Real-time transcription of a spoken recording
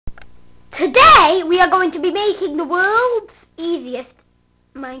Today we are going to be making the world's easiest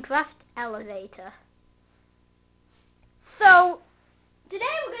Minecraft elevator. So today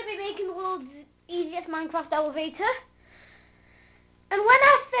we're going to be making the world's easiest Minecraft elevator. And when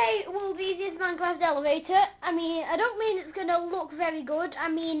I say world's easiest Minecraft elevator, I mean, I don't mean it's going to look very good. I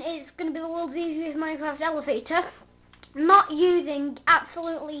mean, it's going to be the world's easiest Minecraft elevator, not using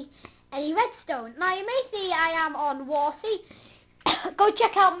absolutely any redstone. Now you may see I am on Warsy. Go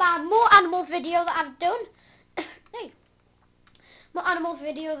check out my more animals video that I've done. Hey, more animals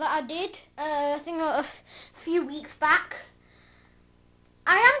video that I did. I think a few weeks back.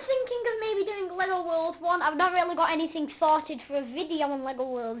 I am thinking of maybe doing Lego Worlds one. I've not really got anything sorted for a video on Lego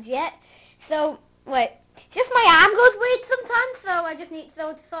Worlds yet. So wait, just my arm goes weird sometimes, so I just need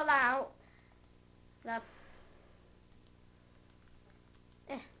to sort that out. So.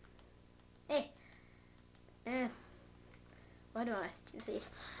 Why do I do this?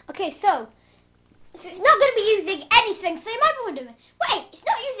 Okay, so it's not going to be using anything, so you might be wondering, wait, it's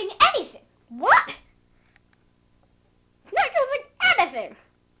not using anything. What? It's not using anything.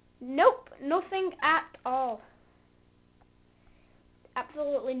 Nope, nothing at all.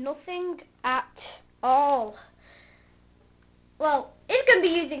 Absolutely nothing at all. Well, it's going to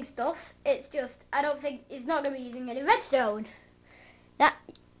be using stuff. It's just, I don't think, it's not going to be using any redstone. That,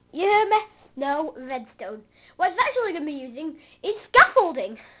 you hear me? No redstone. What it's actually going to be using is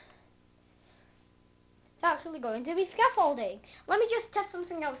scaffolding. It's actually going to be scaffolding. Let me just test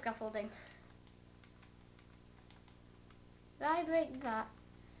something out with scaffolding. Did I break that?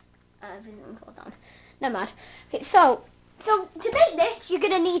 Everything fall down. Never mind. Okay, so to make this, you're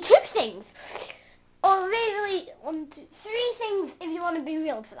going to need two things. Or really, three things if you want to be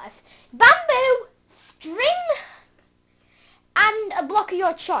real for this. Bamboo, string, and a block of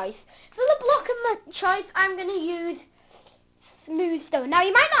your choice. For the block of my choice, I'm going to use smooth stone. Now,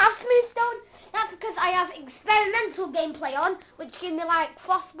 you might not have smooth stone. That's because I have experimental gameplay on, which give me like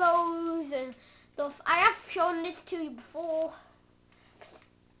crossbows and stuff. I have shown this to you before.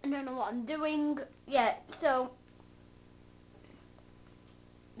 I don't know what I'm doing. Yeah, so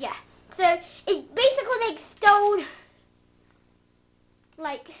yeah. So it basically makes stone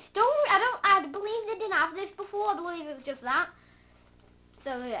like stone. I believe they didn't have this before. I believe it was just that.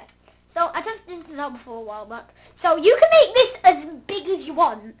 So yeah. So I tested this out before a while back. So you can make this as big as you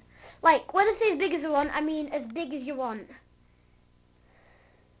want. Like, when I say as big as you want, I mean as big as you want.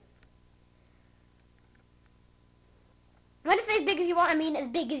 When I say as big as you want, I mean as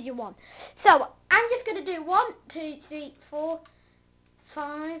big as you want. So I'm just going to do 1, 2, 3, 4,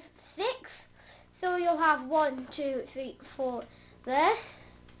 5, 6. So you'll have 1, 2, 3, 4 there.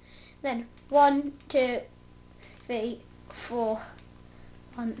 Then 1, 2, 3, 4.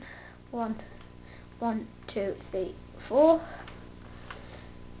 1, 2, 3, 4.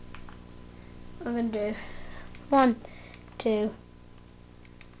 I'm going to do 1, 2,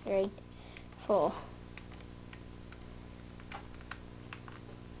 3, 4.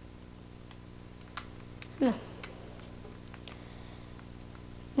 No.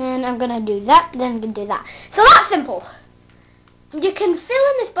 Then I'm going to do that, then I'm going to do that. So that's simple. You can fill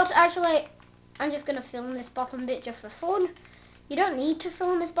in this bottom, actually, I'm just going to fill in this bottom bit just for fun. You don't need to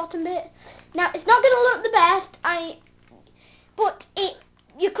fill in this bottom bit. Now, it's not going to look the best, but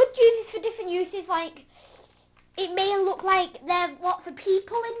you could use this for different uses, like, it may look like there's lots of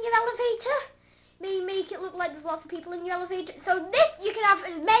people in your elevator. May make it look like there's lots of people in your elevator. So this, you can have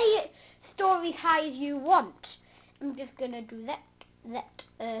as many stories high as you want. I'm just going to do that.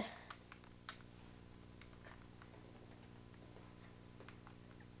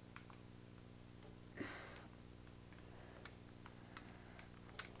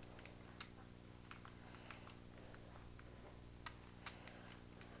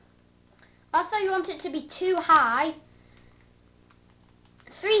 Also, you want it to be 2 high.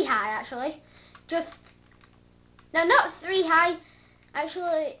 3 high, actually. No, not 3 high.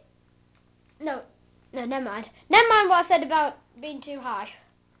 Actually, no, never mind. Never mind what I said about being 2 high.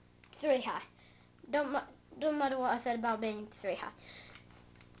 3 high. Don't matter what I said about being 3 high.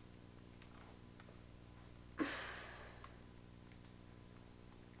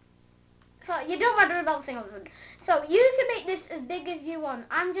 So you don't matter about the thing. So you can make this as big as you want.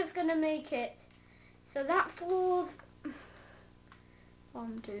 I'm just gonna make it so that floor's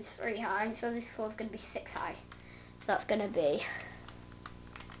 1, 2, 3 high. So this floor's gonna be 6 high. So that's gonna be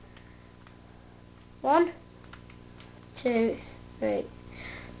 1, 2, 3,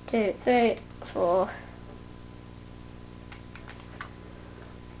 2, 3, 4.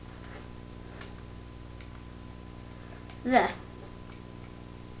 There.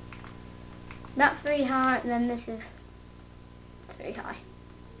 That's 3 high, and then this is 3 high.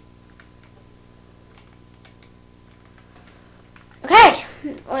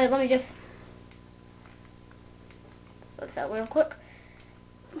 Wait, let me just... Let's that real quick.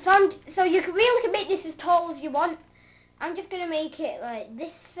 So you can really can make this as tall as you want. I'm just going to make it like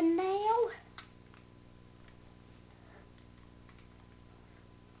this for now.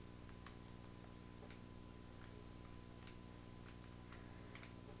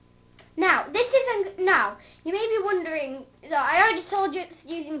 Now, this isn't... Now, you may be wondering... So, I already told you it's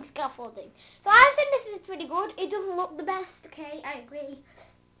using scaffolding. So, I think this is pretty good. It doesn't look the best, okay? I agree.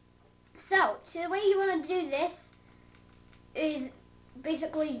 So the way you want to do this is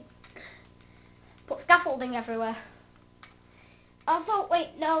basically put scaffolding everywhere. Also,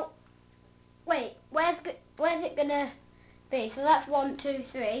 wait, no. Wait, where's it gonna be? So that's 1, 2,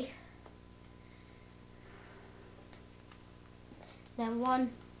 3. Then 1,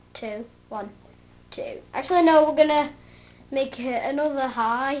 2, 1, 2. Actually, no, we're gonna make it another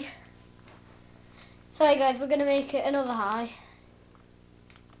high. Sorry guys, we're gonna make it another high.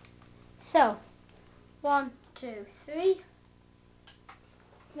 So 1, 2, 3.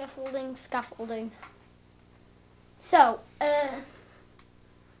 Scaffolding, scaffolding. So,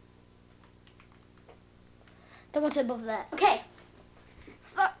 don't want it above there. Okay.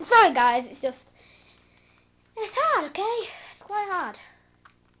 Sorry guys, it's hard, okay? It's quite hard.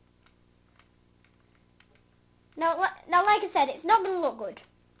 Now, like I said, it's not going to look good.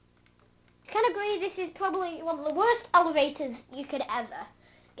 I can agree this is probably one of the worst elevators you could ever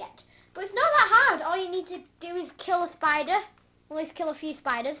get. But it's not that hard. All you need to do is kill a spider. At least kill a few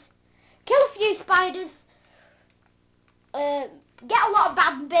spiders. Kill a few spiders. Get a lot of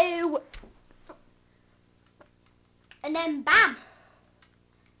bamboo. And then bam.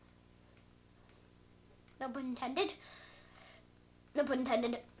 No pun intended. No pun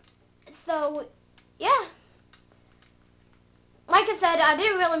intended. So, yeah. Like I said, I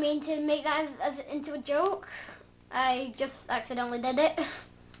didn't really mean to make that as into a joke. I just accidentally did it.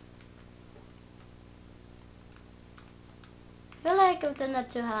 I feel like I've done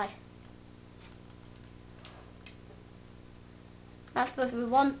that too high. That's supposed to be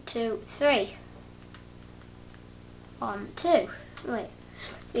 1, 2, 3. 1, 2. Wait.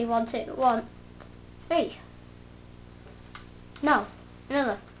 3, 1, 2, 1, 3. No.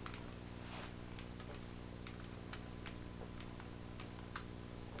 Another.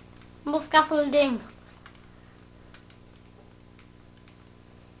 More scaffolding.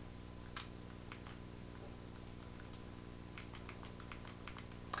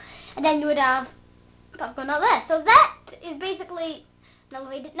 And then you would have popcorn out there. So that is basically an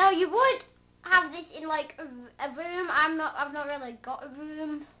elevator. Now you would have this in like a room. I've not really got a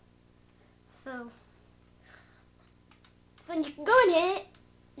room. So you can go in here,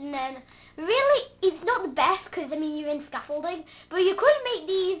 and then really it's not the best because I mean you're in scaffolding, but you could make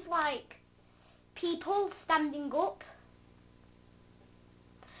these like people standing up,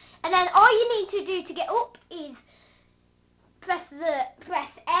 and then all you need to do to get up is press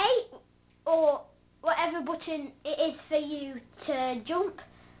A or whatever button it is for you to jump.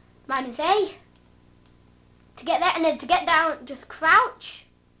 Mine is A to get there, and then to get down just crouch.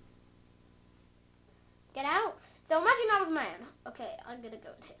 Get out. So imagine I was a man. Okay, I'm gonna go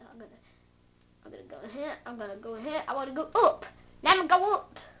in here. I'm gonna go in here. I'm gonna go in here. I want to go up. Then go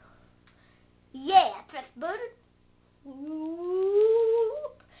up. Yeah, press button.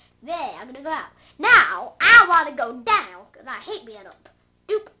 Whoop. There, I'm gonna go out. Now I want to go down because I hate being up.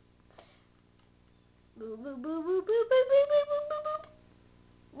 Doop. Boop, boop, boop, boop, boop, boop, boop, boop, boop, boop.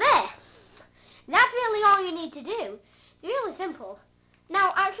 There. That's really all you need to do. It's really simple.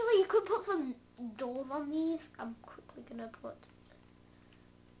 Now, actually, you could put some doors on these. I'm quickly gonna put.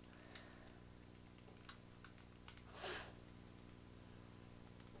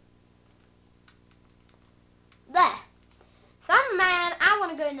 There. So I'm a man. I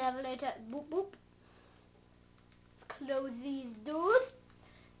want to go in the elevator. Boop, boop. Close these doors.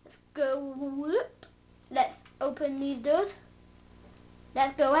 Let's go. Whoop. Let's open these doors.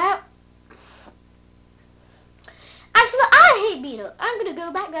 Let's go out. Actually, I hate being up. I'm going to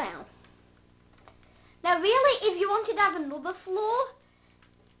go back down. Now, really, if you wanted to have another floor,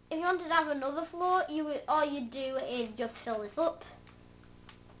 all you'd do is just fill this up.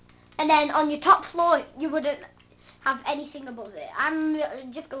 And then on your top floor, you wouldn't have anything above it. I'm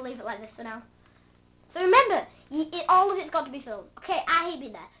just going to leave it like this for now. So remember, all of it's got to be filled. Okay, I hate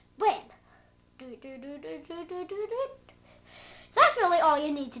being there. When? That's really all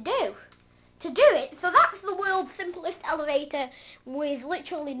you need to do it. So that's the world's simplest elevator with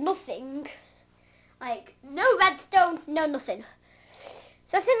literally nothing. Like, no redstone, no nothing.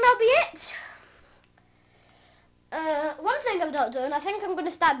 So I think that'll be it. One thing I've not done, I think I'm going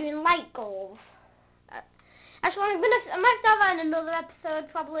to start doing light goals. Actually, I might start writing another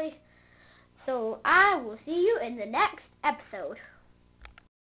episode probably. So I will see you in the next episode.